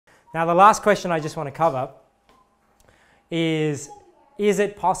Now, the last question I just want to cover is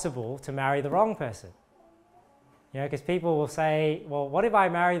it possible to marry the wrong person? You know, because people will say, well, what if I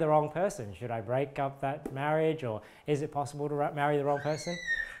marry the wrong person? Should I break up that marriage, or is it possible to marry the wrong person?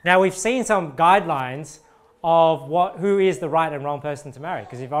 Now, we've seen some guidelines of who is the right and wrong person to marry.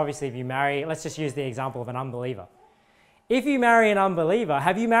 Because if you marry, let's just use the example of an unbeliever. If you marry an unbeliever,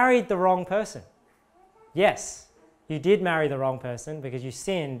 have you married the wrong person? Yes, you did marry the wrong person because you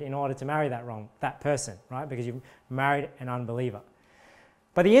sinned in order to marry that person, right? Because you married an unbeliever.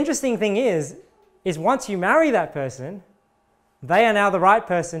 But the interesting thing is once you marry that person, they are now the right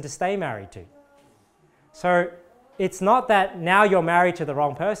person to stay married to. So it's not that now you're married to the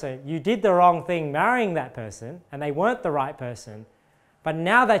wrong person. You did the wrong thing marrying that person, and they weren't the right person. But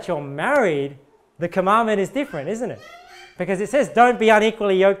now that you're married, the commandment is different, isn't it? Because it says, don't be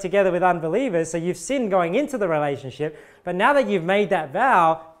unequally yoked together with unbelievers. So you've sinned going into the relationship, but now that you've made that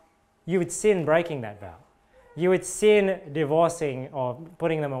vow, you would sin breaking that vow. You would sin divorcing or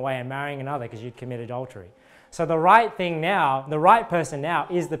putting them away and marrying another because you'd commit adultery. So the right thing now, the right person now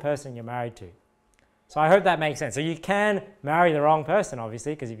is the person you're married to. So I hope that makes sense. So you can marry the wrong person,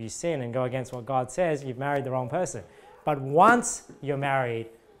 obviously, because if you sin and go against what God says, you've married the wrong person. But once you're married,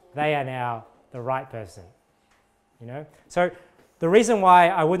 they are now the right person. You know? So the reason why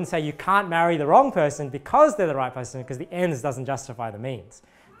I wouldn't say you can't marry the wrong person because they're the right person, because the ends doesn't justify the means.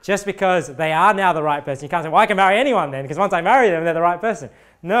 Just because they are now the right person, you can't say, well, I can marry anyone then, because once I marry them, they're the right person.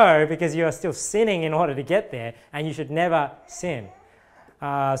 No, because you are still sinning in order to get there, and you should never sin.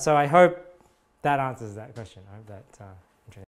 So I hope that answers that question. I hope that